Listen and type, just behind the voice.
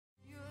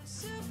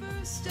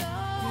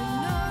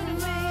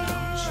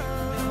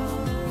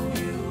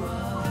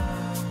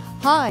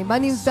Hi, my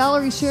name is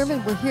Valerie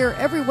Shearman. We're here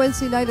every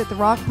Wednesday night at the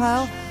Rock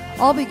Pile.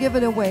 I'll be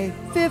giving away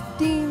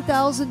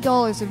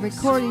 $15,000 in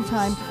recording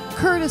time,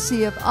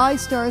 courtesy of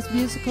iStars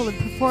Musical and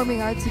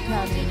Performing Arts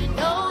Academy.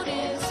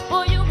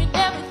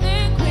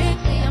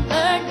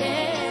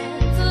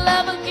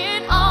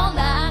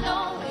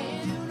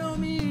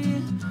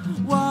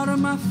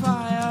 My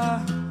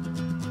fire,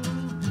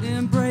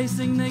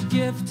 embracing the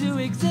gift to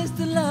exist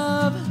in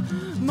love,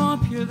 more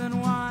pure than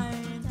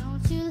wine.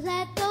 Don't you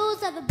let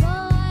those other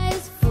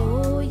boys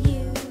fool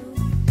you.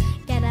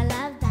 Gotta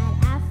love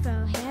that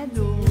Afro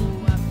hairdo.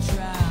 No, I've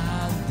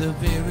tried the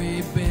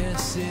very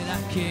best that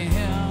I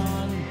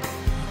can,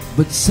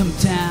 but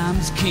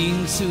sometimes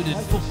king suited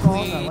for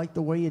queen. I like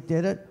the way you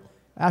did it.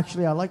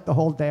 Actually, I like the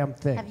whole damn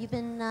thing. Have you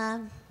been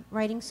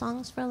writing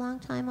songs for a long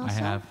time also? I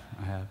have.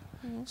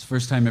 It's the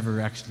first time ever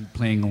actually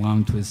playing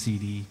along to a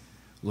CD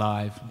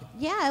live.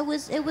 Yeah, it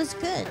was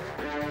good.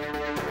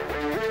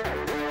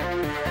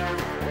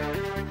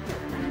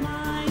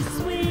 My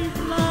sweet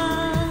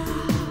love,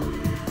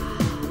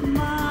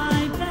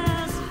 my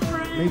best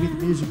friend. Maybe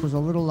the music was a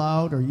little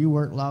loud, or you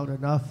weren't loud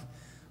enough,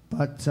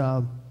 but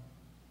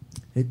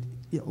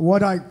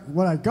what I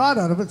got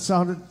out of it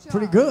sounded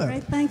pretty good.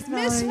 Great, thanks,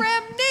 Valerie. Miss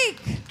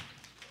Ramnique!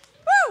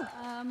 Woo!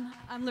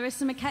 I'm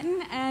Larissa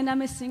McKetton, and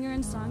I'm a singer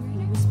and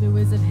songwriter. Whisper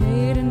words of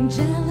hate and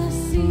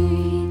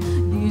jealousy.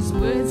 These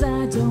words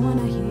I don't want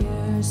to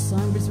hear.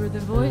 Songbirds were the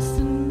voice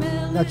and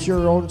melody. That's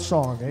your own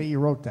song, eh? You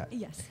wrote that?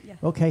 Yes, yes.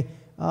 Okay.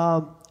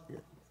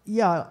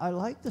 Yeah, I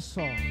like the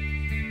song.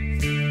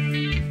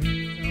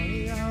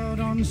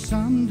 Out on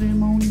Sunday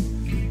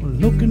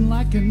morning, looking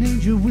like an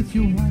angel with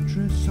your white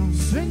dress on.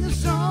 Sing a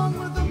song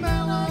with a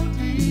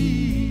melody.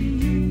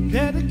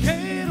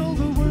 Dedicate all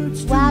the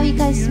words to Wow, you me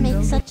guys and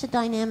make such a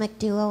dynamic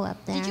duo up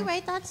there. Did you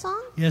write that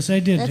song? Yes, I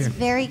did, That's dear.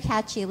 very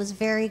catchy. It was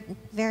very,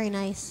 very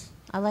nice.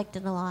 I liked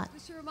it a lot.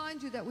 Just to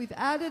remind you that we've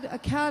added a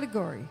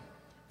category.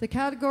 The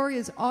category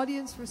is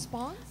audience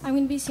response. I'm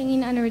going to be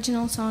singing an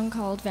original song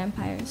called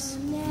Vampires.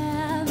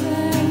 Never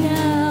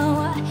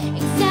know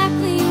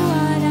exactly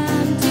what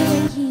I'm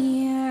doing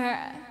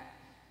here.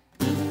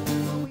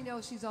 Well, we know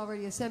she's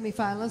already a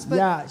semifinalist, but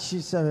Yeah,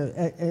 she's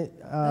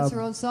that's her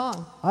own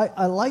song.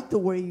 I like the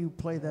way you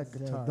play that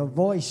guitar. The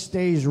voice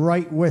stays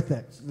right with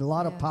it. A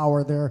lot of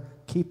power there.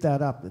 Keep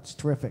that up. It's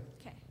terrific.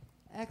 Okay.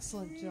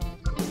 Excellent job.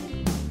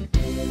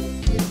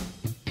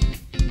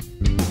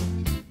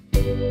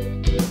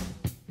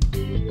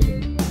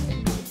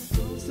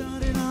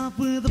 Started off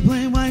with a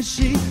plain white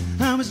sheet.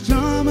 I was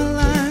drawing my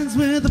lines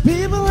with the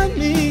people like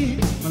me.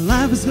 My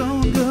life is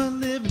going good,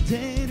 living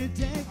day to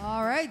day.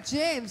 All right,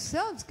 James,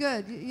 sounds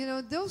good. You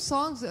know, those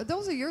songs,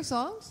 those are your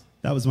songs?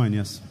 That was mine,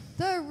 yes.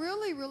 They're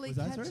really, really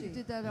that catchy. right? You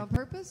did that on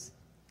purpose?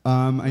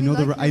 I know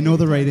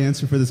the right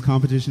answer for this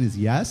competition is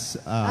yes,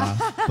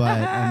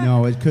 but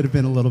no, it could have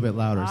been a little bit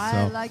louder. I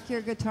So like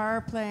your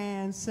guitar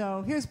playing.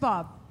 So here's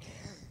Bob.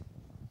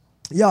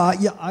 Yeah,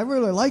 I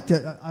really liked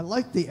it. I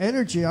liked the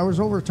energy. I was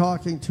over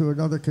talking to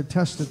another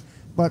contestant,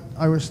 but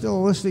I was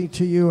still listening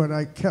to you, and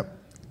I kept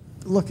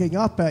looking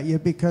up at you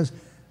because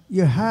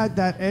you had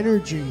that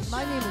energy.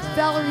 My name is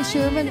Valerie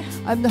Shearman.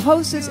 I'm the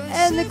hostess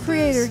and the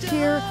creator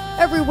here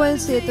every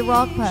Wednesday at the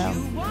Rock Pile.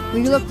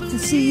 We look to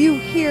see you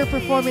here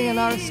performing on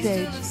our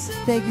stage.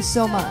 Thank you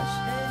so much.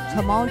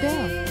 Come on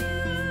down.